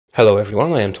Hello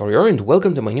everyone, I am Taureor and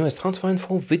welcome to my newest Transfer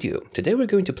video. Today we're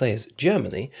going to play as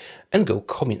Germany and go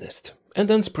communist, and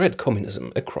then spread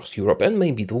communism across Europe and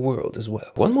maybe the world as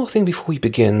well. One more thing before we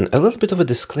begin, a little bit of a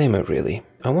disclaimer really.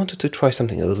 I wanted to try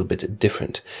something a little bit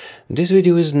different. This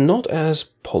video is not as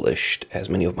polished as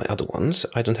many of my other ones.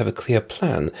 I don't have a clear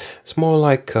plan. It's more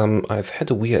like I've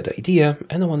had a weird idea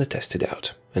and I want to test it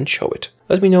out and show it.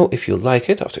 Let me know if you like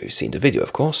it after you've seen the video,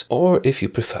 of course, or if you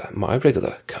prefer my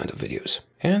regular kind of videos.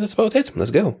 And that's about it.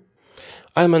 Let's go.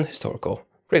 I'm an historical,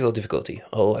 regular difficulty.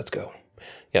 Let's go.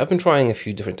 Yeah, I've been trying a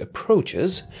few different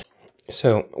approaches.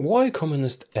 So, why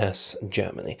communist as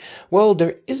Germany? Well,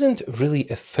 there isn't really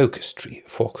a focus tree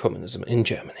for communism in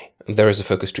Germany. There is a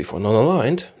focus tree for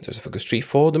non-aligned, there's a focus tree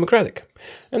for democratic,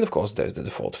 and of course there's the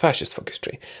default fascist focus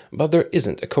tree. But there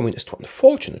isn't a communist one.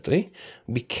 Fortunately,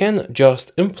 we can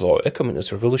just employ a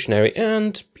communist revolutionary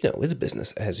and, it's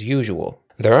business as usual.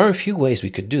 There are a few ways we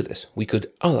could do this. We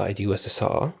could ally the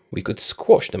USSR, we could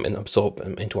squash them and absorb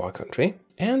them into our country,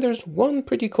 and there's one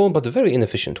pretty cool but very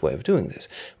inefficient way of doing this.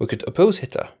 We could oppose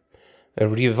Hitler,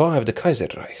 revive the Kaiser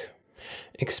Reich,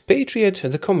 expatriate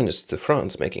the communists to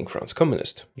France, making France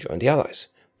communist, join the Allies,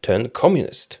 turn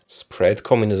communist, spread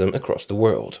communism across the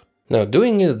world. Now,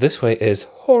 doing it this way is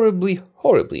horribly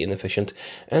inefficient,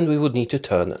 and we would need to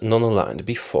turn non-aligned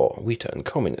before we turn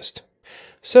communist.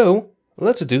 So,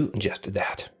 let's do just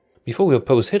that. Before we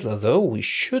oppose Hitler, though, we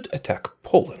should attack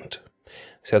Poland,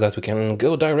 so that we can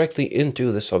go directly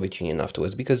into the Soviet Union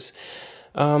afterwards, because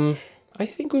I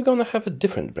think we're gonna have a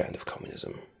different brand of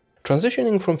communism.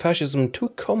 Transitioning from fascism to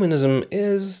communism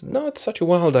is not such a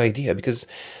wild idea, because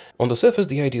on the surface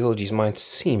the ideologies might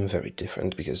seem very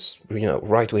different, because,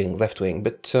 right-wing, left-wing,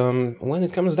 but when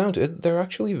it comes down to it, they're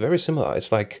actually very similar.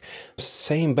 It's like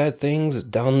same bad things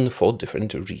done for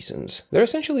different reasons. They're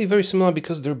essentially very similar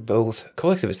because they're both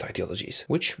collectivist ideologies,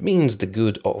 which means the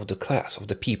good of the class, of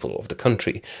the people, of the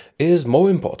country, is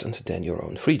more important than your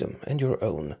own freedom and your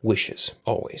own wishes,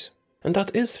 always. And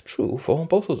that is true for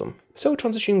both of them. So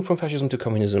transitioning from fascism to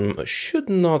communism should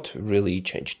not really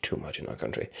change too much in our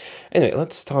country. Anyway,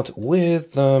 let's start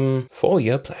with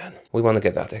 4-year plan. We want to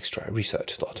get that extra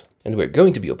research slot. And we're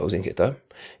going to be opposing Hitler.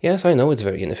 Yes, I know it's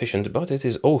very inefficient, but it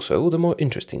is also the more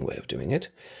interesting way of doing it.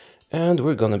 And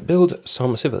we're gonna build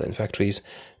some civilian factories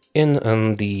in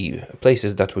the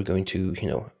places that we're going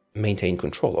to, maintain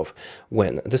control of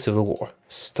when the Civil War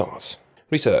starts.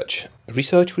 Research,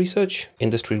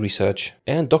 industry research,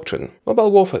 and doctrine.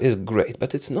 Mobile warfare is great,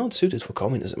 but it's not suited for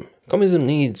communism. Communism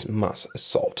needs mass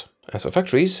assault. As for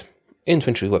factories,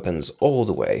 infantry weapons all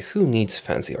the way. Who needs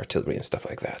fancy artillery and stuff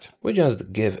like that? We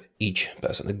just give each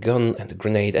person a gun and a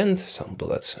grenade and some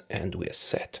bullets, and we're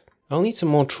set. I'll need some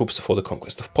more troops for the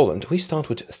conquest of Poland. We start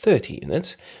with 30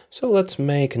 units, so let's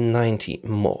make 90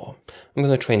 more. I'm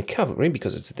gonna train cavalry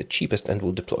because it's the cheapest and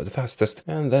will deploy the fastest,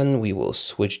 and then we will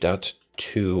switch that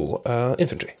to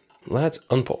infantry. Let's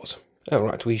unpause.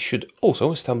 Alright, we should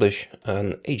also establish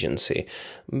an agency,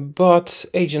 but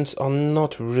agents are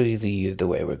not really the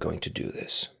way we're going to do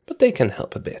this. But they can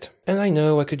help a bit. And I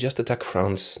know I could just attack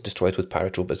France, destroy it with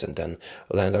paratroopers, and then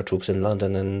land our troops in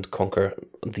London and conquer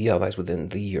the Allies within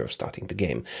the year of starting the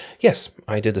game. Yes,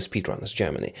 I did a speedrun as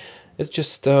Germany. It's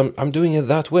just, I'm doing it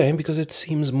that way because it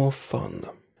seems more fun.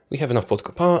 We have enough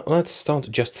political power, let's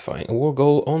start justifying a war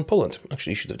goal on Poland.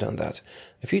 Actually, should have done that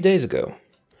a few days ago.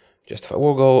 Justify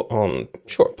war goal on,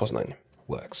 sure, Poznan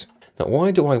works. Now,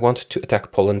 why do I want to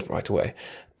attack Poland right away?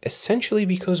 Essentially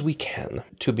because we can.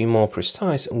 To be more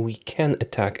precise, we can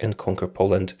attack and conquer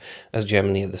Poland as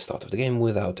Germany at the start of the game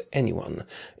without anyone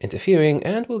interfering,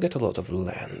 and we'll get a lot of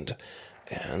land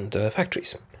and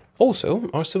factories. Also,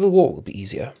 our civil war will be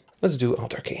easier. Let's do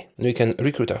autarky. We can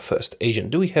recruit our first agent.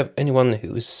 Do we have anyone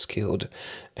who is skilled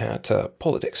at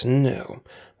politics? No.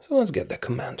 So let's get the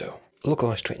commando.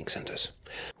 Localized training centers.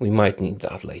 We might need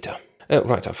that later.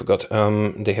 Right, I forgot.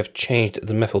 They have changed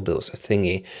the methyl bills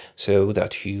thingy so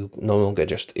that you no longer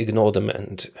just ignore them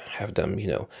and have them,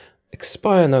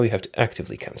 expire. Now you have to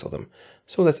actively cancel them.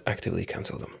 So let's actively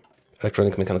cancel them.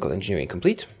 Electronic mechanical engineering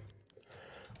complete.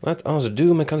 Let us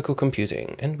do mechanical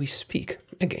computing, and we speak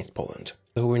against Poland.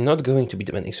 So we're not going to be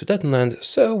demanding Sudetenland,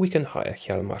 so we can hire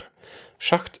Hjalmar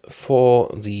Schacht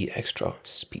for the extra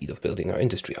speed of building our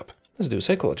industry up. Let's do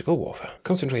psychological warfare,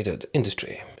 concentrated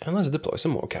industry, and let's deploy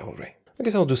some more cavalry. I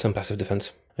guess I'll do some passive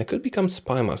defense. I could become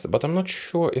spy master, but I'm not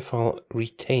sure if I'll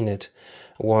retain it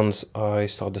once I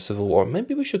start the Civil War.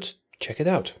 Maybe we should check it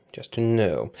out, just to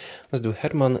know. Let's do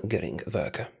Hermann Göring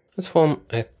Werke. Let's form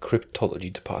a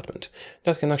cryptology department.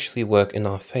 That can actually work in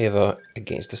our favor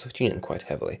against the Soviet Union quite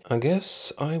heavily. I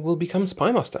guess I will become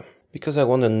spy master, because I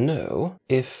want to know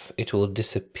if it will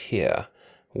disappear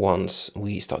once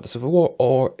we start the civil war,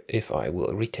 or if I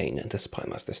will retain the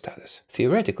spymaster status.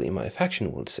 Theoretically, my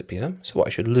faction will disappear, so I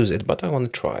should lose it, but I want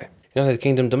to try. United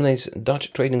Kingdom dominates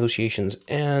Dutch trade negotiations,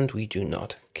 and we do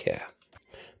not care.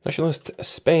 Nationalist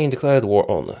Spain declared war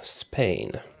on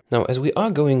Spain. Now, as we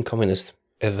are going communist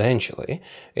eventually,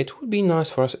 it would be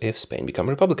nice for us if Spain become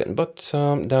Republican, but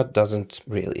that doesn't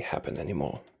really happen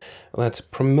anymore. Let's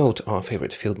promote our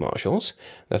favorite field marshals.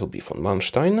 That will be von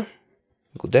Manstein,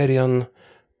 Guderian,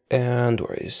 and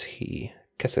where is he?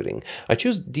 Kessering. I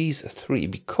choose these three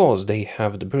because they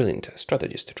have the brilliant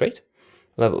strategist trait,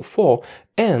 level 4,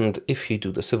 and if you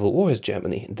do the civil war as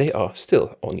Germany, they are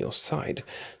still on your side,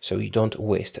 so you don't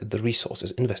waste the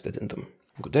resources invested in them.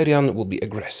 Guderian will be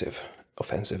aggressive,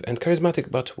 offensive, and charismatic,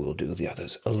 but we'll do the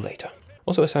others later.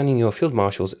 Also, assigning your field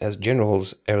marshals as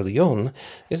generals early on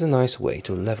is a nice way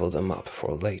to level them up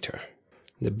for later.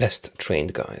 The best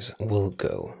trained guys will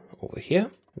go over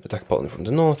here, attack Poland from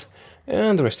the north,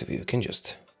 and the rest of you can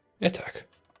just attack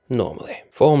normally.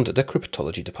 Formed the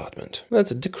cryptology department.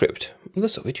 Let's decrypt the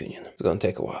Soviet Union. It's gonna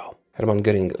take a while. Hermann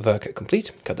Göring work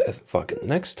complete. KDF Wagen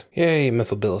next. Yay,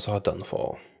 Mephibills are done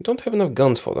for. Don't have enough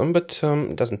guns for them, but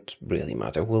it doesn't really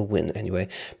matter. We'll win anyway.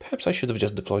 Perhaps I should have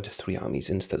just deployed 3 armies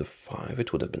instead of 5.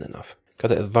 It would have been enough.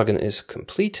 KDF Wagen is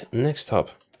complete. Next up,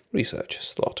 research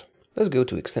slot. Let's go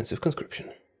to extensive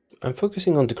conscription. I'm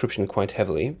focusing on decryption quite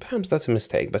heavily. Perhaps that's a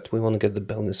mistake, but we want to get the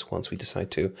bonus once we decide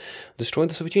to destroy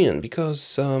the Soviet Union,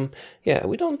 because, yeah,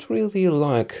 we don't really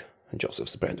like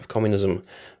Joseph's brand of communism.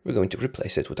 We're going to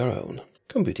replace it with our own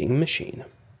computing machine.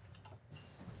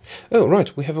 Oh,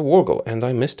 right, we have a war goal, and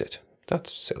I missed it.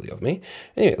 That's silly of me.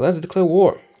 Anyway, let's declare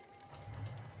war.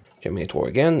 Germany at war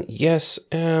again, yes,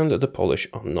 and the Polish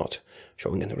are not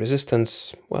showing any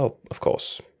resistance. Well, of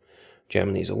course.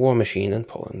 Germany is a war machine, and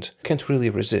Poland can't really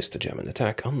resist a German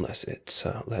attack unless it's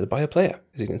led by a player.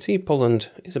 As you can see, Poland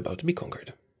is about to be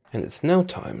conquered. And it's now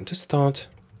time to start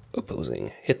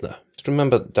opposing Hitler. Just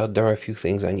remember that there are a few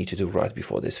things I need to do right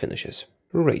before this finishes.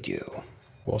 Radio.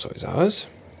 Warsaw is ours.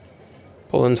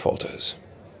 Poland falters.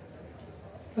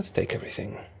 Let's take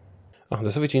everything.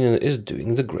 The Soviet Union is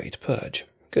doing the Great Purge.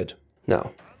 Good.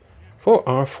 Now, for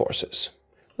our forces,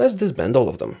 let's disband all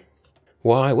of them.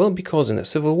 Why? Well, because in a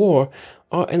civil war,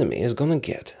 our enemy is gonna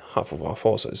get half of our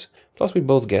forces. Plus we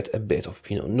both get a bit of,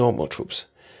 normal troops.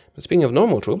 But speaking of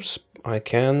normal troops, I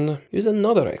can use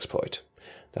another exploit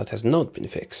that has not been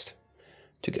fixed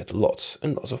to get lots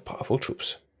and lots of powerful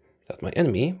troops that my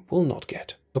enemy will not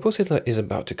get. Oppose Hitler is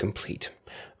about to complete.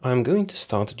 I'm going to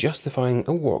start justifying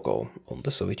a war goal on the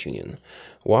Soviet Union.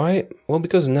 Why? Well,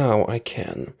 because now I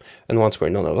can. And once we're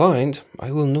non-aligned,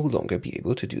 I will no longer be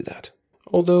able to do that.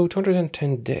 Although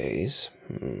 210 days,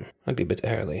 might be a bit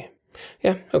early.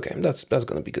 Yeah, okay, that's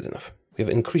gonna be good enough. We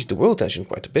have increased the world tension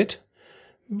quite a bit,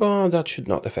 but that should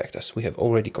not affect us. We have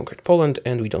already conquered Poland,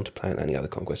 and we don't plan any other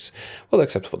conquests, well,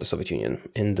 except for the Soviet Union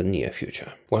in the near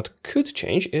future. What could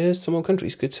change is some more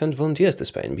countries could send volunteers to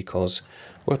Spain, because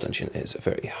world tension is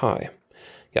very high.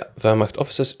 Yeah, Wehrmacht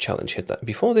officers challenge Hitler.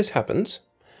 Before this happens,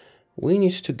 we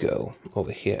need to go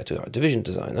over here to our division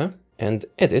designer and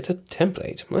edit a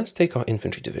template. Let's take our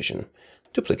infantry division,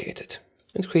 duplicate it,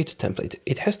 and create a template.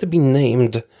 It has to be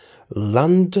named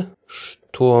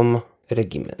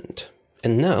Landsturmregiment.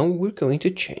 And now we're going to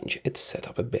change its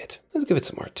setup a bit. Let's give it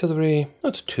some artillery,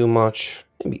 not too much,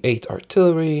 maybe 8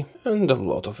 artillery and a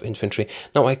lot of infantry.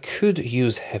 Now I could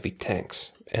use heavy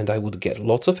tanks, and I would get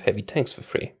lots of heavy tanks for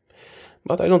free.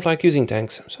 But I don't like using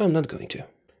tanks, so I'm not going to.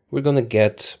 We're gonna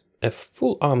get a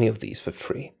full army of these for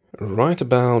free. Right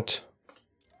about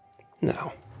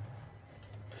now.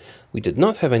 We did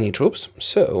not have any troops,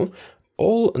 so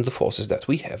all the forces that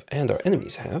we have and our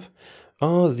enemies have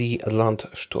are the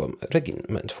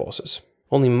Landsturmregiment forces.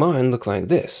 Only mine look like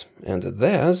this, and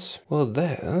theirs, well,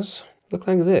 theirs look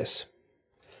like this.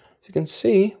 As you can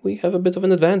see, we have a bit of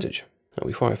an advantage. Now,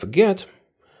 before I forget,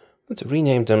 let's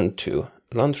rename them to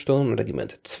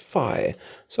Landsturmregiment 2,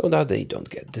 so that they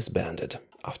don't get disbanded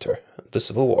after the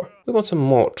Civil War. We want some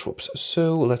more troops,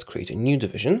 so let's create a new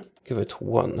division, give it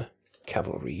 1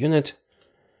 cavalry unit,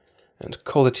 and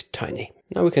call it Tiny.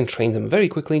 Now we can train them very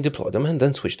quickly, deploy them, and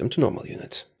then switch them to normal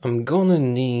units. I'm gonna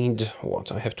need,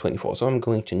 what, I have 24, so I'm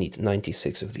going to need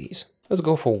 96 of these. Let's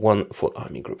go for 1 full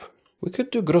army group. We could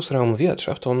do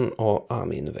Grossraumwirtschaft or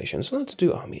army innovations, so let's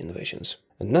do army innovations.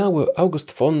 And now we're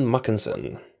August von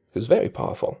Mackensen, who's very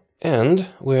powerful. And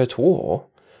we're at war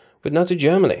with Nazi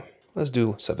Germany. Let's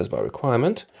do service by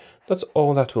requirement. That's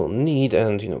all that we'll need,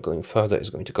 and going further is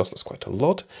going to cost us quite a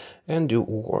lot. And do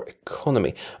war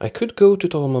economy. I could go to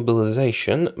total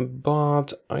mobilization,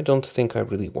 but I don't think I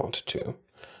really want to.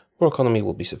 War economy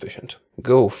will be sufficient.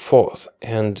 Go forth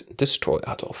and destroy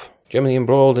Adolf. Germany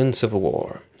embroiled in civil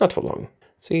war. Not for long.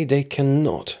 See, they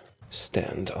cannot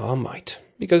stand our might,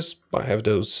 because I have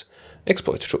those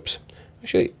exploit troops.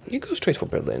 Actually, you go straight for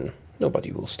Berlin.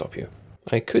 Nobody will stop you.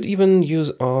 I could even use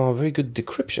our very good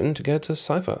decryption to get a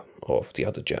cipher of the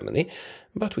other Germany,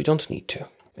 but we don't need to.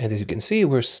 And as you can see,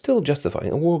 we're still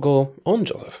justifying a war goal on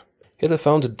Joseph. Hitler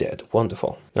found dead.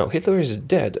 Wonderful. Now, Hitler is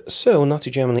dead, so Nazi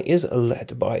Germany is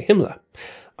led by Himmler.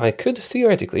 I could,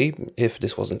 theoretically, if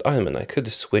this wasn't Iron Man, I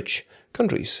could switch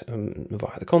countries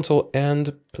via the console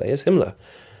and play as Himmler.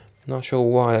 Not sure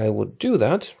why I would do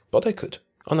that, but I could.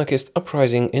 Anarchist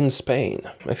uprising in Spain.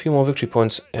 A few more victory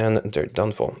points and they're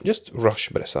done for. Just rush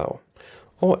Breslau.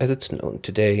 Or as it's known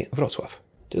today, Wrocław.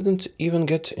 Didn't even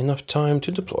get enough time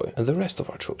to deploy the rest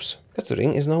of our troops.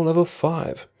 Catering is now level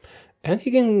 5. And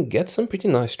he can get some pretty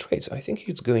nice traits. I think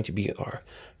he's going to be our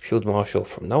field marshal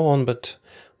from now on, but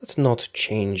let's not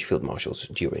change field marshals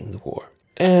during the war.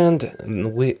 And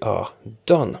we are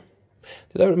done.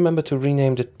 Did I remember to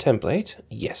rename the template?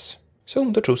 Yes. So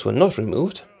the troops were not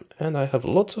removed, and I have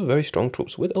lots of very strong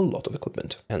troops with a lot of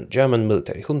equipment. And German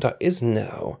military junta is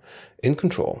now in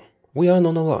control. We are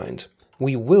non-aligned.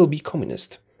 We will be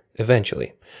communist,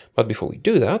 eventually. But before we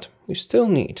do that, we still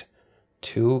need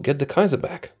to get the Kaiser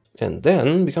back. And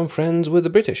then become friends with the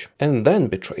British, and then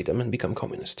betray them and become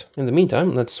communist. In the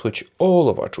meantime, let's switch all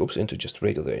of our troops into just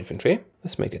regular infantry.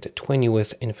 Let's make it a 20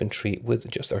 with infantry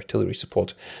with just artillery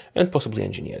support and possibly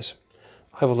engineers.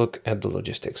 I'll have a look at the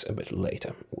logistics a bit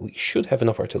later. We should have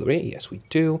enough artillery, yes we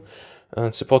do,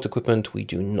 and support equipment we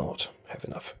do not have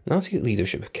enough. Nazi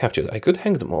leadership captured. I could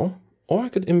hang them all, or I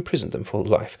could imprison them for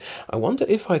life. I wonder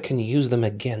if I can use them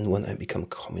again when I become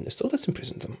communist. So let's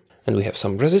imprison them. And we have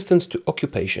some resistance to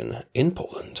occupation in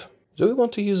Poland. Do we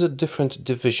want to use a different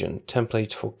division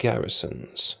template for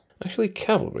garrisons? Actually,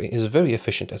 cavalry is very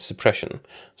efficient at suppression,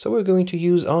 so we're going to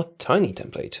use our tiny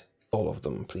template. All of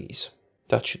them, please.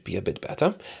 That should be a bit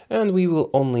better, and we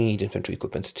will only need infantry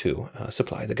equipment to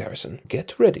supply the garrison.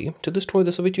 Get ready to destroy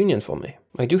the Soviet Union for me.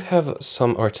 I do have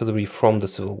some artillery from the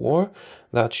Civil War.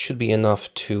 That should be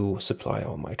enough to supply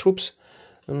all my troops,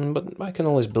 but I can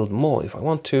always build more if I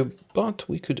want to, but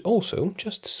we could also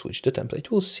just switch the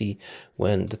template. We'll see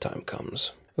when the time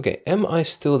comes. Okay, am I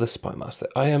still the spy master?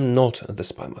 I am not the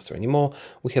spy master anymore.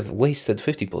 We have wasted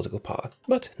 50 political power,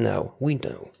 but now we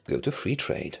know. Go to free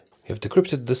trade. We have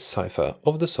decrypted the cipher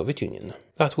of the Soviet Union.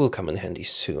 That will come in handy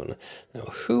soon. Now,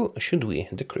 who should we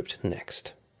decrypt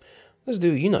next? Let's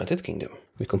do United Kingdom.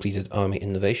 We completed army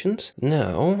innovations.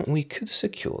 Now we could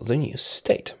secure the new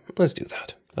state. Let's do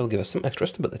that. That'll give us some extra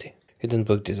stability.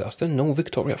 Hindenburg disaster, no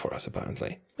Victoria for us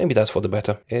apparently. Maybe that's for the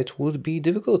better. It would be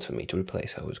difficult for me to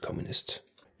replace her with communists.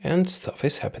 And stuff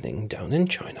is happening down in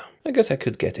China. I guess I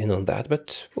could get in on that,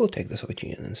 but we'll take the Soviet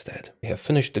Union instead. We have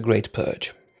finished the Great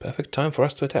Purge. Perfect time for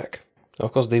us to attack.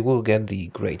 Of course, they will get the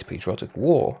Great Patriotic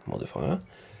War modifier,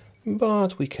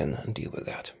 but we can deal with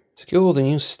that. Secure the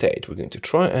new state. We're going to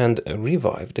try and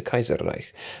revive the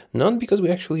Kaiserreich. Not because we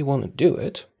actually want to do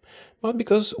it, but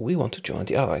because we want to join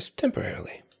the Allies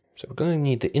temporarily. So we're going to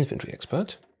need the infantry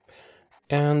expert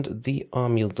and the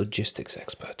army logistics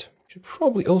expert. Should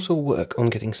probably also work on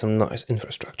getting some nice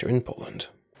infrastructure in Poland.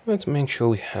 Let's make sure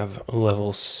we have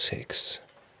level 6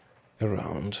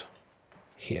 around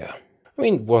here. I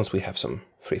mean, once we have some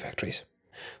free factories.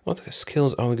 What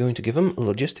skills are we going to give them?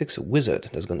 Logistics wizard.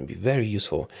 That's going to be very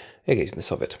useful against the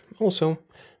Soviet. Also,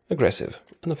 aggressive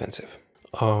and offensive.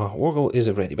 Our war goal is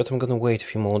ready, but I'm going to wait a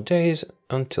few more days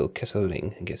until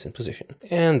Kesselring gets in position.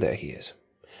 And there he is.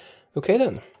 Okay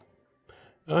then.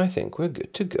 I think we're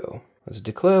good to go. Let's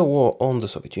declare war on the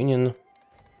Soviet Union.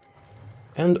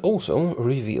 And also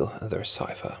reveal their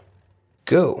cipher.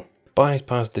 Go!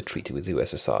 Bypass the treaty with the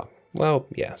USSR. Well,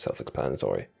 yeah,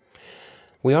 self-explanatory.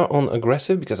 We are on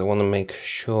aggressive because I want to make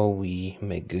sure we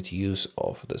make good use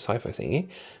of the cipher thingy.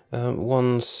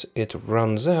 Once it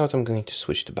runs out, I'm going to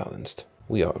switch to balanced.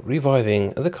 We are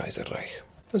reviving the Kaiserreich.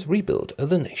 Let's rebuild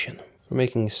the nation. We're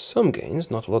making some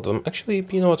gains, not a lot of them. Actually,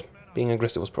 you know what? Being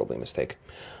aggressive was probably a mistake.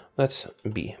 Let's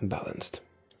be balanced.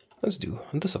 Let's do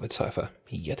the Soviet cipher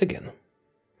yet again.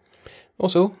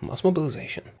 Also, mass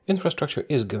mobilization. Infrastructure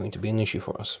is going to be an issue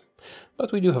for us.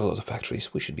 But we do have a lot of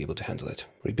factories, we should be able to handle it.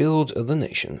 Rebuild the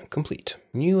nation, complete.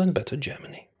 New and better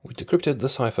Germany. We decrypted the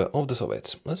cipher of the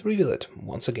Soviets. Let's reveal it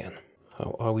once again.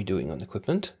 How are we doing on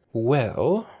equipment?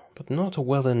 Well, but not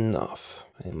well enough.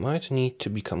 I might need to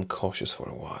become cautious for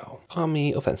a while.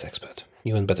 Army offense expert.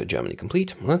 New and better Germany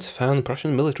complete. Let's fan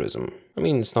Prussian militarism. I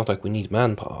mean, it's not like we need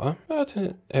manpower, but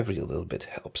every little bit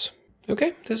helps.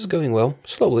 Okay, this is going well.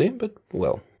 Slowly, but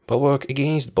well. Bulwark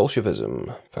against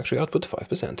Bolshevism. Factory output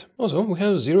 5%. Also, we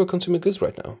have 0 consumer goods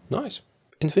right now. Nice.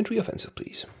 Infantry offensive,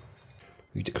 please.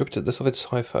 We decrypted the Soviet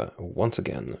cipher once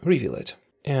again. Reveal it.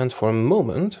 And for a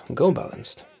moment, go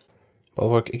balanced.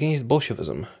 Bulwark against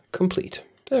Bolshevism. Complete.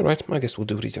 Alright, I guess we'll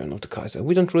do Return of the Kaiser.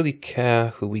 We don't really care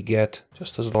who we get,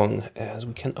 just as long as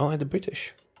we can ally the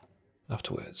British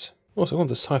afterwards. Also, when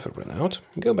the cipher ran out,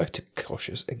 go back to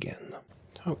cautious again.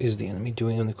 How is the enemy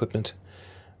doing on equipment?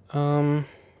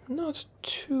 Not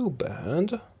too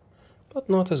bad, but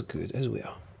not as good as we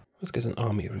are. Let's get an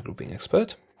army regrouping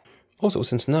expert. Also,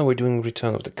 since now we're doing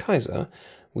Return of the Kaiser,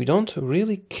 we don't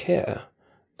really care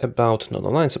about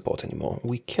non-aligned support anymore.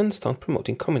 We can start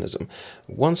promoting communism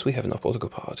once we have enough political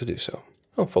power to do so.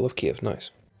 Oh, Fall of Kiev,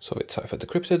 nice. Soviet cipher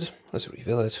decrypted. Let's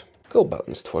reveal it. Go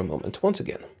balanced for a moment once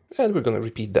again. And we're gonna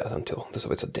repeat that until the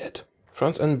Soviets are dead.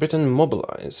 France and Britain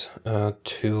mobilize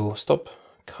to stop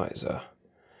Kaiser.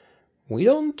 We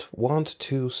don't want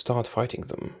to start fighting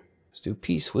them. Let's do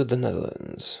peace with the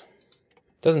Netherlands.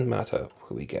 Doesn't matter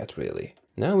who we get, really.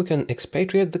 Now we can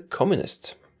expatriate the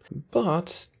communists.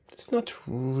 But it's not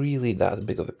really that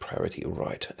big of a priority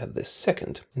right at this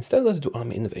second. Instead, let's do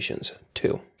army invasions.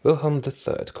 2. Wilhelm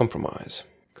III compromise.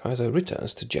 Kaiser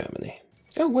returns to Germany.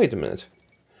 Oh, wait a minute.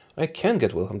 I can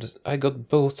get Wilhelm. I got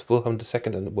both Wilhelm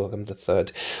II and Wilhelm III.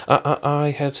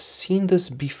 I have seen this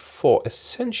before.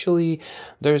 Essentially,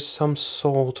 there's some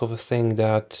sort of a thing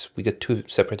that we get 2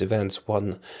 separate events.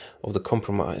 One of the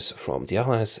compromise from the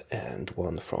Allies and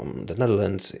one from the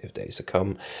Netherlands if they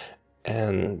succumb.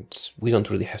 And we don't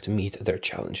really have to meet their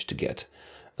challenge to get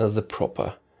the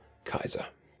proper Kaiser.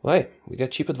 Well, hey, we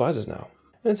get cheap advisors now.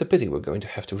 And it's a pity we're going to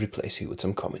have to replace you with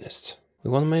some communists.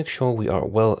 We want to make sure we are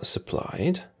well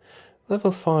supplied.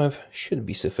 Level 5 should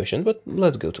be sufficient, but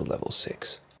let's go to level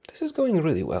 6. This is going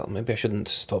really well. Maybe I shouldn't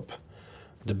stop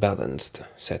the balanced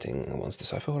setting once the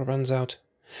cipher runs out.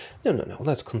 No,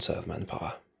 let's conserve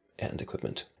manpower and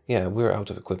equipment. Yeah, we're out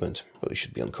of equipment, but we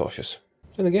should be uncautious.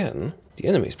 Then again, the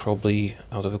enemy's probably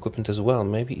out of equipment as well,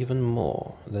 maybe even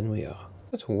more than we are.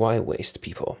 But why waste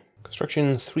people?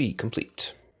 Construction 3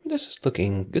 complete. This is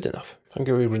looking good enough.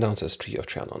 Hungary renounces Treaty of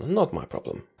Trianon, not my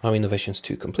problem. Army innovations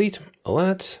 2 complete.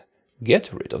 Let's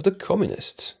get rid of the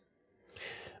communists.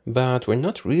 But we're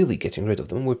not really getting rid of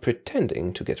them, we're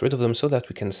pretending to get rid of them so that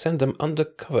we can send them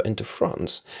undercover into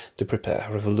France to prepare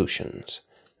revolutions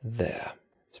there.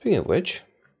 Speaking of which,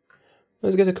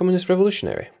 let's get a communist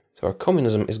revolutionary. So our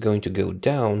communism is going to go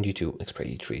down due to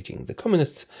expatriating the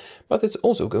communists, but it's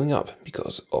also going up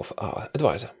because of our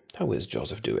advisor. How is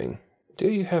Joseph doing? Do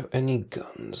you have any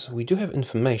guns? We do have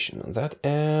information on that,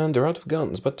 and they're out of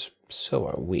guns, but so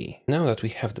are we. Now that we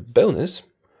have the bonus,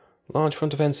 large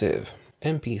front offensive,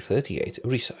 MP38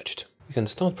 researched, we can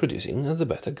start producing the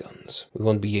better guns. We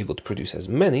won't be able to produce as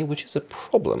many, which is a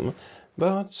problem,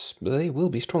 but they will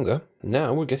be stronger.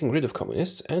 Now we're getting rid of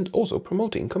communists and also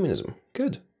promoting communism.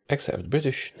 Good. Accept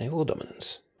British naval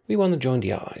dominance. We want to join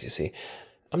the Allies, you see.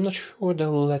 I'm not sure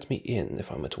they'll let me in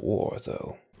if I'm at war,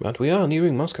 though. But we are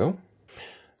nearing Moscow.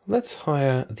 Let's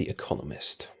hire the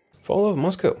Economist. Fall of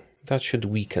Moscow. That should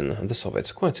weaken the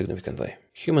Soviets quite significantly.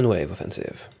 Human wave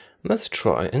offensive. Let's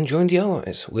try and join the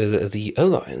Allies with the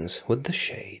alliance with the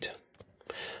Shade.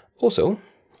 Also,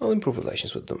 I'll improve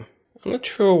relations with them. I'm not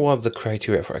sure what the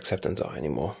criteria for acceptance are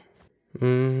anymore.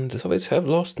 The Soviets have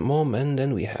lost more men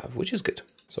than we have, which is good.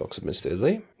 So,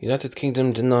 administratively, United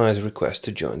Kingdom denies request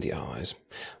to join the Allies.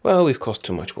 Well, we've caused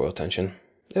too much world tension.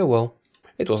 Oh well.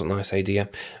 It was a nice idea,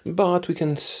 but we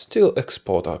can still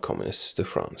export our communists to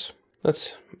France.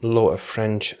 Let's lower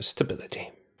French stability.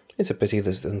 It's a pity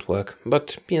this didn't work,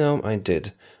 but, you know, I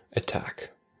did attack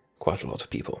quite a lot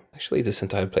of people. Actually, this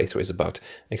entire playthrough is about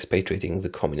expatriating the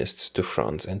communists to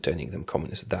France and turning them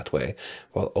communist that way,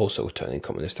 while also turning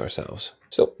communist ourselves.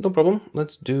 So, no problem,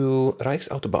 let's do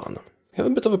Reichsautobahn. We have a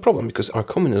bit of a problem because our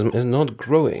communism is not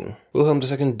growing. Wilhelm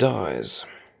II dies.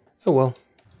 Oh well,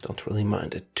 don't really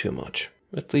mind it too much.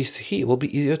 At least he will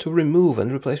be easier to remove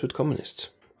and replace with communists.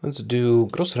 Let's do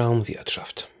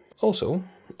Grossraumwirtschaft. Also,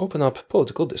 open up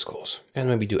political discourse and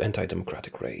maybe do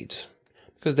anti-democratic raids,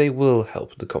 because they will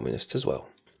help the communists as well.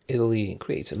 Italy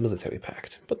creates a military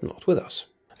pact, but not with us.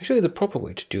 Actually, the proper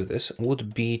way to do this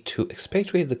would be to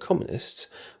expatriate the communists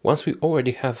once we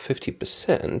already have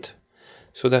 50%,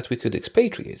 so that we could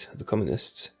expatriate the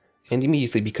communists and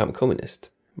immediately become communist.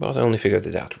 But I only figured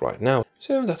it out right now,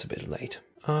 so that's a bit late.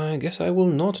 I guess I will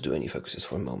not do any focuses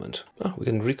for a moment. We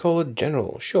can recall a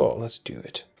general. Sure, let's do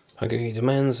it. Hungary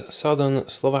demands southern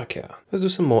Slovakia. Let's do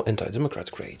some more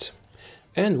anti-democratic raids.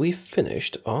 And we've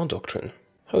finished our doctrine.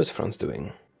 How is France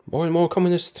doing? More and more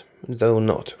communist, though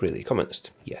not really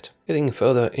communist yet. Getting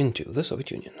further into the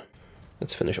Soviet Union.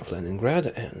 Let's finish off Leningrad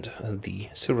and the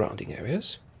surrounding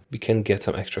areas. We can get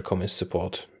some extra communist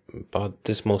support, but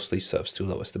this mostly serves to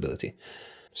lower stability.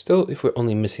 Still, if we're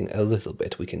only missing a little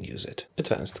bit, we can use it.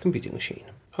 Advanced computing machine.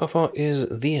 How far is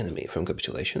the enemy from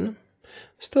capitulation?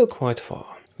 Still quite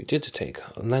far. We did take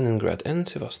Leningrad and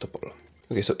Sevastopol.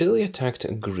 Okay, so Italy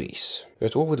attacked Greece. We're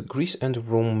at war with Greece and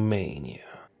Romania.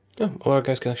 Oh, all our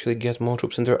guys can actually get more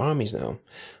troops in their armies now.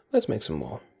 Let's make some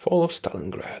more. Fall of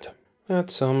Stalingrad.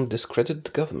 That's some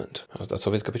discredited government. How's that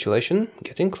Soviet capitulation?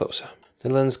 Getting closer. The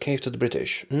Netherlands cave to the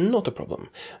British. Not a problem.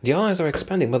 The Allies are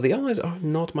expanding, but the Allies are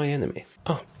not my enemy.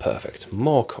 Ah, perfect.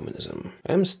 More communism.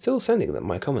 I am still sending them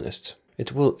my communists.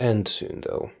 It will end soon,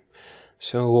 though.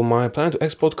 So my plan to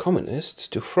export communists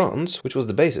to France, which was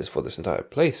the basis for this entire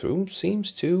playthrough,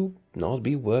 seems to not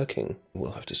be working.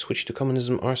 We'll have to switch to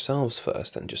communism ourselves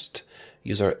first and just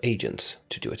use our agents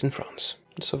to do it in France.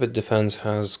 The Soviet defense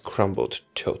has crumbled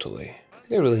totally.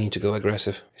 They really need to go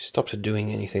aggressive. Stopped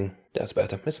doing anything. That's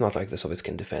better. It's not like the Soviets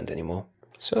can defend anymore.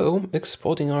 So,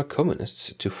 exporting our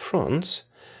communists to France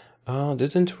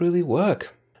didn't really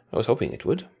work. I was hoping it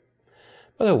would.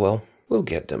 But oh well, we'll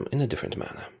get them in a different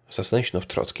manner. Assassination of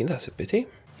Trotsky, that's a pity.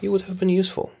 He would have been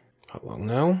useful. How long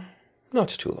now? Not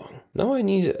too long. Now I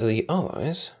need the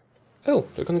Allies. Oh,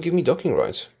 they're gonna give me docking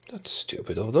rights. That's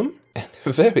stupid of them. And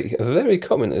very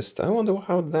communist. I wonder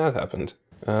how that happened.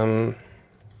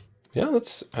 Yeah,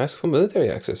 let's ask for military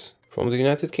access from the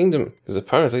United Kingdom, because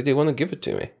apparently they want to give it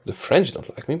to me. The French don't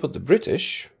like me, but the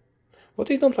British, well,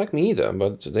 they don't like me either,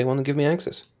 but they want to give me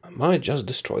access. I might just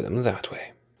destroy them that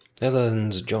way.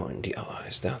 Netherlands joined the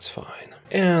Allies, that's fine.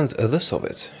 And the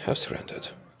Soviets have surrendered.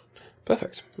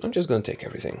 Perfect, I'm just gonna take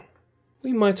everything.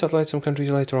 We might satellite some countries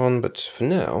later on, but for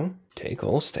now, take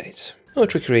all states. No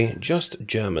trickery, just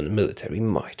German military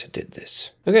might did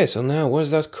this. Okay, so now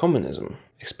where's that communism?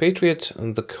 Expatriate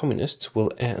and the communists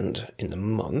will end in a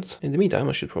month. In the meantime,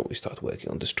 I should probably start working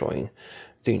on destroying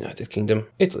the United Kingdom,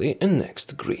 Italy, and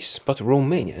next Greece. But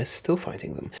Romania is still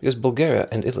fighting them, because Bulgaria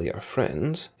and Italy are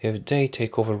friends. If they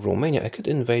take over Romania, I could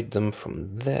invade them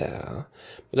from there,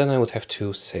 but then I would have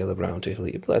to sail around to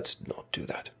Italy. But let's not do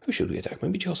that. Who should we attack?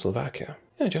 Maybe Czechoslovakia.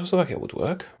 Yeah, Czechoslovakia would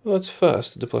work. Let's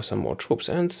first deploy some more troops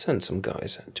and send some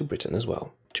guys to Britain as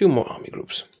well. 2 more army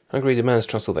groups. Hungary demands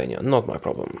Transylvania, not my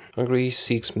problem. Hungary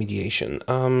seeks mediation.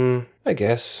 I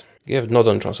guess. Give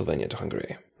Northern Transylvania to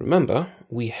Hungary. Remember,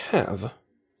 we have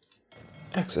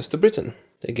access to Britain.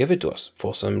 They gave it to us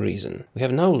for some reason. We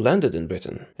have now landed in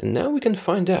Britain, and now we can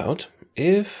find out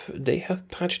if they have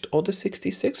patched Order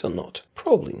 66 or not.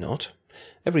 Probably not.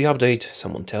 Every update,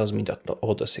 someone tells me that the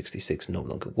Order 66 no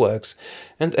longer works,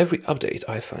 and every update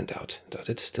I find out that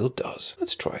it still does.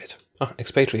 Let's try it.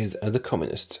 Expatriate the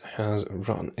Communists has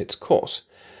run its course.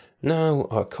 Now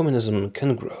our communism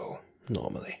can grow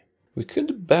normally. We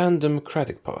could ban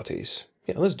democratic parties.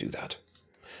 Yeah, let's do that.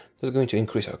 That's going to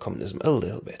increase our communism a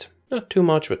little bit. Not too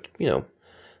much, but, you know,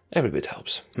 every bit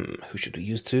helps. Who should we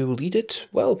use to lead it?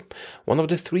 Well, one of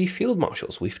the 3 field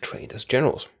marshals we've trained as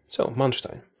generals. So,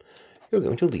 Manstein, you're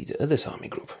going to lead this army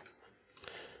group.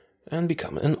 And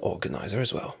become an organizer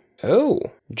as well. Oh,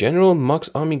 General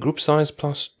Mug's army group size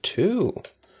 +2.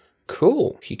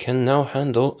 Cool. He can now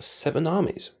handle 7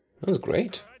 armies. That's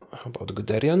great. How about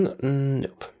Guderian?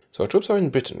 Nope. So our troops are in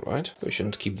Britain, right? We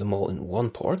shouldn't keep them all in one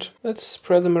port. Let's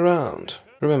spread them around.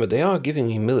 Remember, they are giving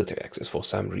me military access for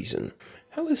some reason.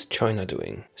 How is China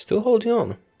doing? Still holding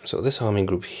on. So this army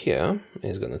group here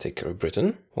is going to take care of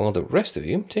Britain, while the rest of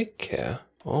you take care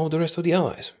of the rest of the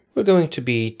allies. We're going to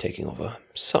be taking over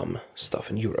some stuff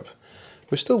in Europe.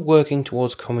 We're still working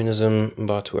towards communism,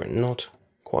 but we're not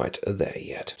quite there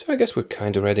yet. So I guess we're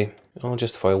kind of ready. I'll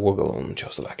just fire Woggle on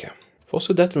Czechoslovakia. For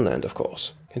Sudetenland, of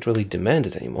course. Can't really demand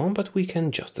it anymore, but we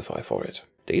can justify for it.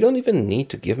 They don't even need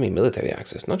to give me military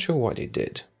access, not sure why they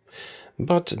did.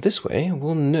 But this way,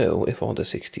 we'll know if Order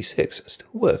 66 still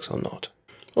works or not.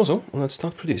 Also, let's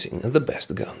start producing the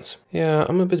best guns. Yeah,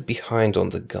 I'm a bit behind on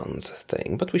the guns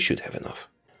thing, but we should have enough.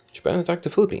 Japan attacked the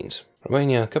Philippines.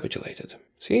 Romania capitulated.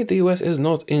 See, the US is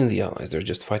not in the Allies, they're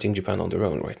just fighting Japan on their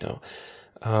own right now.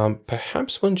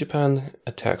 Perhaps when Japan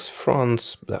attacks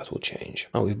France, that will change.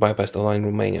 Oh, we've bypassed the line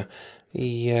Romania.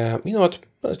 Yeah, you know what?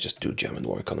 Let's just do German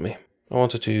war economy. I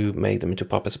wanted to make them into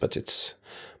puppets, but it's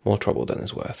more trouble than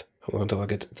it's worth. How long until I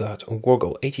get that war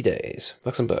goal? 80 days.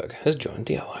 Luxembourg has joined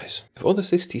the Allies. If Order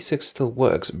 66 still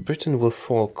works, Britain will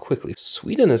fall quickly.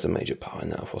 Sweden is a major power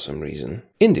now for some reason.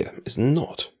 India is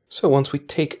not. So once we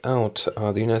take out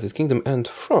the United Kingdom and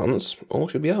France, all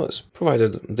should be ours,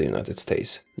 provided the United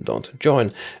States don't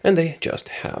join, and they just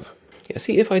have. Yeah,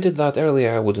 see, if I did that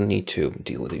earlier, I wouldn't need to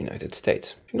deal with the United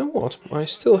States. You know what? I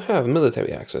still have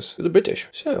military access to the British.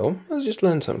 So, let's just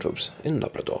land some troops in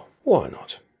Labrador. Why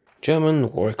not?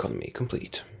 German war economy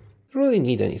complete. Don't really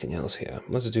need anything else here.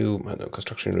 Let's do, I don't know,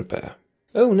 construction and repair.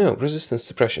 Oh no, resistance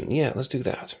suppression. Yeah, let's do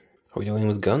that. Are we doing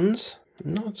with guns?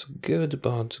 Not good,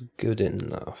 but good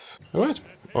enough. Alright,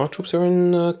 our troops are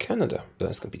in Canada.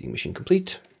 Advanced competing mission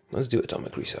complete. Let's do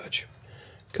atomic research.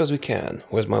 Because we can.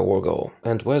 Where's my war goal?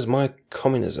 And where's my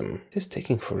communism? It's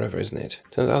taking forever, isn't it?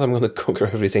 Turns out I'm going to conquer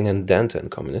everything and then turn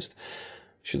communist.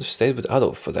 Should have stayed with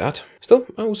Adolf for that. Still,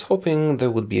 I was hoping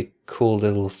there would be a cool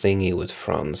little thingy with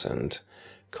France and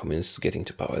communists getting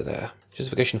to power there.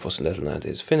 Justification for Sunderland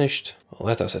is finished.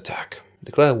 Let us attack.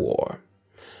 Declare war.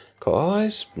 Call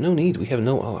allies? No need, we have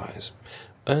no allies.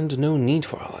 And no need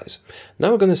for allies.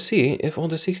 Now we're gonna see if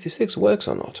Order 66 works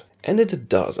or not. And it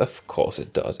does, of course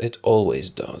it does. It always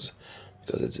does.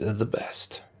 Because it's the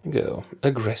best. Go.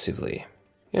 Aggressively.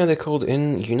 Yeah, they called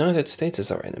in United States as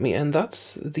our enemy, and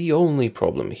that's the only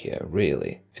problem here,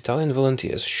 really. Italian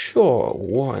volunteers, sure,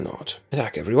 why not?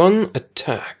 Attack everyone,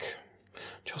 attack.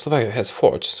 Czechoslovakia has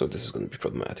forts, so this is going to be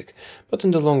problematic, but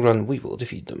in the long run we will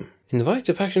defeat them. Invite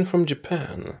a faction from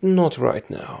Japan. Not right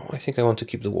now. I think I want to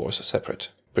keep the wars separate.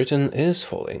 Britain is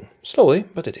falling. Slowly,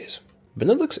 but it is.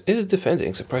 Benelux is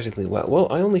defending surprisingly well. Well,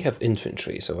 I only have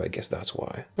infantry, so I guess that's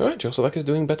why. Alright, Czechoslovakia is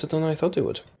doing better than I thought they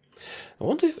would. I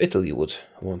wonder if Italy would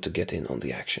want to get in on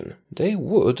the action. They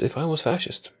would if I was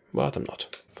fascist, but I'm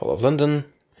not. Fall of London.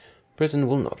 Britain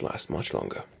will not last much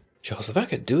longer.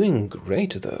 Czechoslovakia doing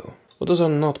great though. Well, those are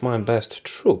not my best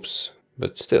troops,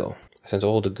 but still, I sent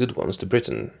all the good ones to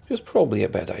Britain. It was probably a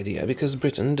bad idea, because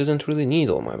Britain didn't really need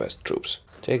all my best troops.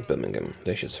 Take Birmingham,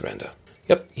 they should surrender.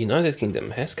 Yep, United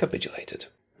Kingdom has capitulated.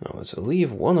 Now let's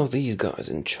leave one of these guys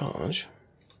in charge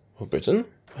of Britain,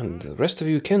 and the rest of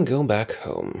you can go back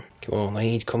home. Come on, I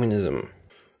need communism.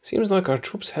 Seems like our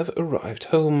troops have arrived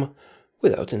home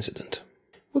without incident.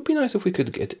 Would be nice if we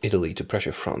could get Italy to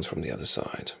pressure France from the other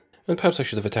side. And perhaps I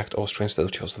should have attacked Austria instead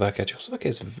of Czechoslovakia. Czechoslovakia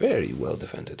is very well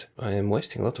defended. I am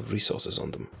wasting a lot of resources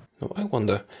on them. Now I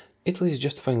wonder, Italy is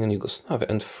justifying on Yugoslavia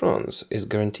and France is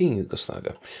guaranteeing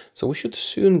Yugoslavia. So we should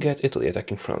soon get Italy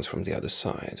attacking France from the other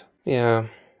side. Yeah,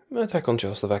 attack on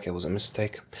Czechoslovakia was a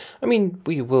mistake. I mean,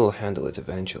 we will handle it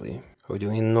eventually. How are we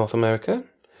doing in North America?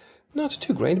 Not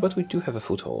too great, but we do have a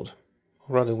foothold.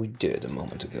 Rather, we did a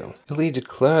moment ago. Italy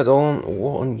declared on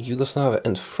war on Yugoslavia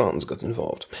and France got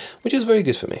involved, which is very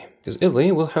good for me, because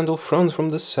Italy will handle France from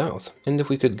the south. And if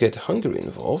we could get Hungary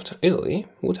involved, Italy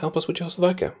would help us with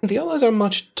Czechoslovakia. The Allies are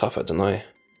much tougher than I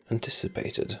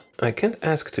anticipated. I can't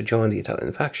ask to join the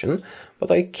Italian faction,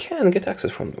 but I can get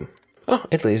access from them. Ah,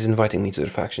 Italy is inviting me to their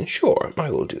faction. Sure, I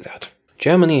will do that.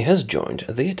 Germany has joined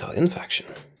the Italian faction.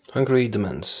 Hungary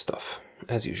demands stuff,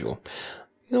 as usual.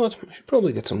 You know what, I should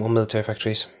probably get some more military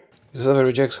factories. Yugoslavia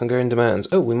rejects Hungarian demands.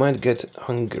 Oh, we might get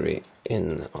Hungary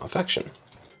in our faction.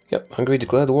 Yep, Hungary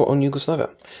declared war on Yugoslavia.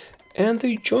 And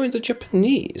they joined the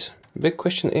Japanese. The big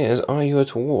question is, are you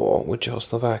at war with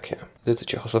Czechoslovakia? Did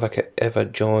Czechoslovakia ever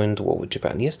join the war with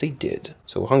Japan? Yes, they did.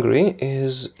 So Hungary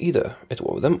is either at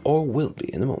war with them or will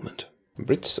be in a moment.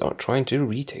 Brits are trying to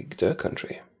retake their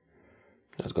country.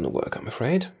 Not gonna work, I'm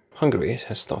afraid. Hungary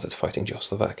has started fighting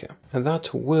Czechoslovakia, and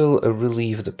that will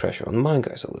relieve the pressure on my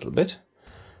guys a little bit,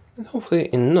 and hopefully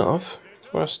enough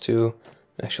for us to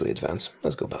actually advance.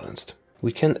 Let's go balanced.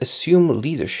 We can assume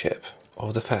leadership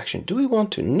of the faction. Do we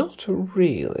want to? Not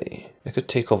really. I could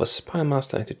take over Spy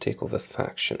Master, I could take over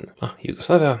faction. Ah,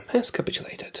 Yugoslavia has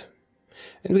capitulated.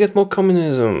 And we get more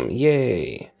communism,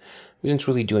 yay! We didn't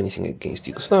really do anything against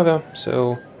Yugoslavia,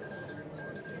 so...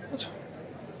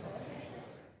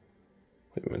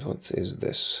 Wait a minute, what is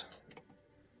this?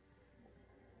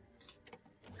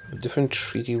 A different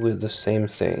treaty with the same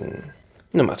thing.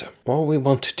 No matter. All we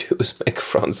want to do is make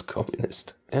France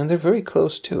communist. And they're very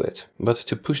close to it. But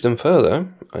to push them further,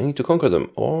 I need to conquer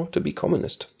them, or to be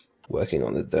communist. Working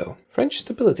on it though. French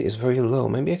stability is very low.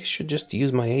 Maybe I should just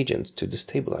use my agent to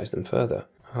destabilize them further.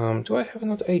 Do I have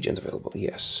another agent available?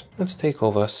 Yes. Let's take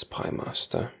over Spy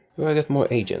Master. Do I get more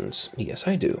agents? Yes,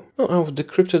 I do. Oh, I've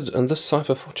decrypted the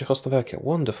cipher for Czechoslovakia.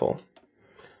 Wonderful.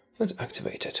 Let's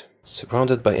activate it.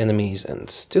 Surrounded by enemies, and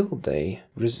still they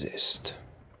resist.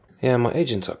 Yeah, my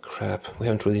agents are crap. We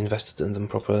haven't really invested in them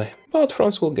properly. But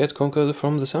France will get conquered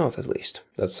from the south, at least.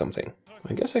 That's something.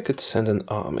 I guess I could send an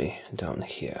army down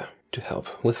here to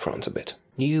help with France a bit.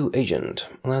 New agent.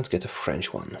 Let's get a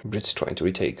French one. Brits trying to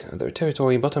retake their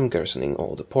territory, but I'm garrisoning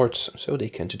all the ports, so they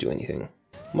can't do anything.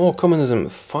 More communism,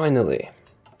 finally.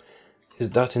 Is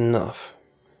that enough?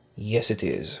 Yes, it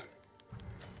is.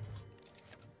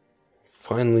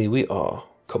 Finally, we are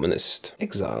communist.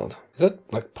 Exiled. Is that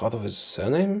like part of his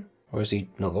surname? Or is he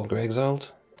no longer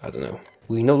exiled? I don't know.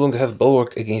 We no longer have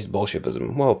bulwark against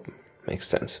Bolshevism. Well, makes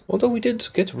sense. Although we did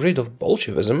get rid of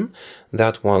Bolshevism,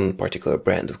 that one particular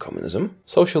brand of communism.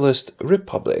 Socialist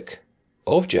Republic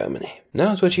of Germany.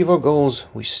 Now, to achieve our goals,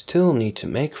 we still need to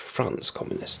make France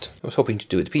communist. I was hoping to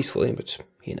do it peacefully, but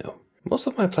you know. Most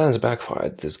of my plans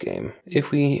backfired this game.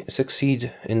 If we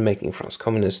succeed in making France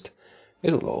communist,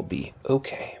 it'll all be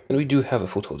okay. And we do have a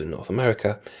foothold in North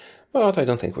America, but I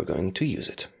don't think we're going to use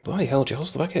it. Bloody hell,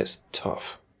 Czechoslovakia is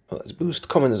tough. Well, let's boost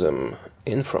communism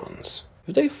in France.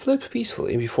 If they flip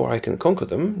peacefully before I can conquer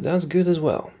them, that's good as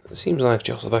well. It seems like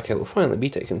Czechoslovakia will finally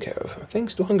be taken care of,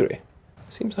 thanks to Hungary.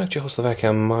 Seems like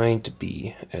Czechoslovakia might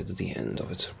be at the end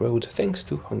of its road, thanks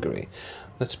to Hungary.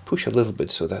 Let's push a little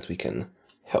bit so that we can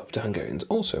help the Hungarians.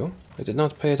 Also, I did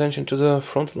not pay attention to the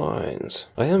front lines.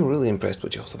 I am really impressed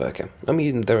with Czechoslovakia. I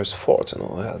mean, there's forts and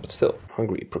all that, but still.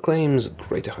 Hungary proclaims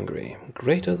Greater Hungary.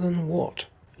 Greater than what?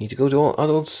 Need to go to all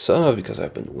adults serve because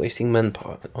I've been wasting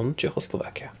manpower on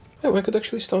Czechoslovakia. Oh, I could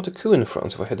actually start a coup in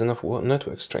France if I had enough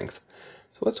network strength.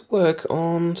 So let's work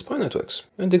on spy networks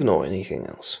and ignore anything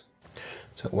else.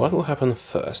 So what will happen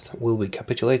first? Will we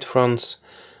capitulate France,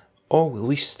 or will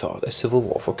we start a civil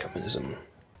war for communism?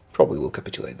 Probably will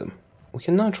capitulate them. We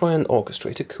can now try and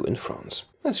orchestrate a coup in France.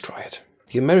 Let's try it.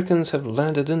 The Americans have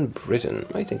landed in Britain.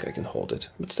 I think I can hold it,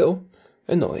 but still,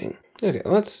 annoying. Okay,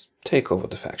 let's take over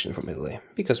the faction from Italy,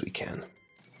 because we can.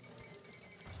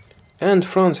 And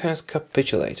France has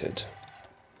capitulated.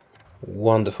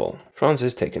 Wonderful. France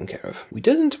is taken care of. We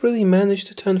didn't really manage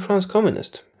to turn France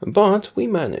communist, but we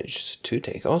managed to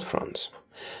take out France.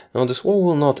 Now this war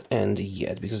will not end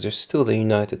yet, because there's still the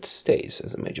United States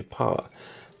as a major power,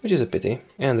 which is a pity,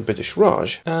 and the British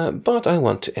Raj, but I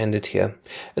want to end it here.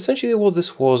 Essentially what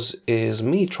this was is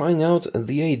me trying out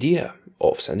the idea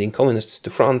of sending communists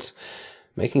to France,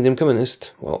 making them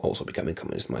communist, while also becoming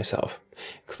communist myself.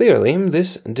 Clearly,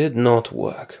 this did not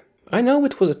work. I know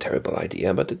it was a terrible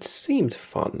idea, but it seemed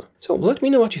fun. So let me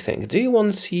know what you think. Do you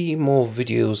want to see more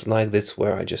videos like this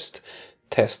where I just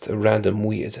test a random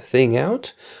weird thing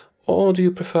out? Or do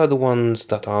you prefer the ones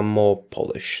that are more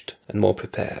polished and more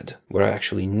prepared, where I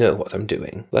actually know what I'm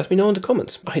doing? Let me know in the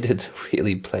comments. I did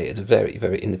really play it very,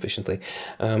 very inefficiently.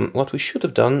 What we should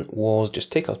have done was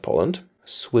just take out Poland,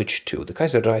 switch to the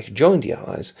Kaiser Reich, join the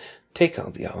Allies, take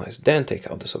out the Allies, then take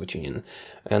out the Soviet Union,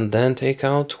 and then take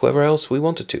out whoever else we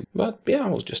wanted to. But yeah, I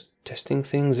was just testing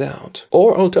things out.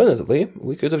 Or alternatively,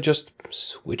 we could have just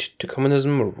switched to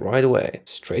communism right away,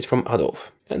 straight from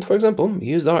Adolf. And for example,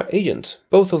 used our agents.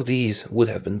 Both of these would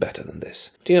have been better than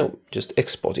this. You know, just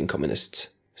exporting communists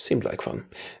seemed like fun.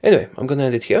 Anyway, I'm gonna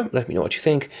end it here. Let me know what you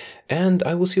think, and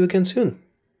I will see you again soon.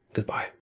 Goodbye.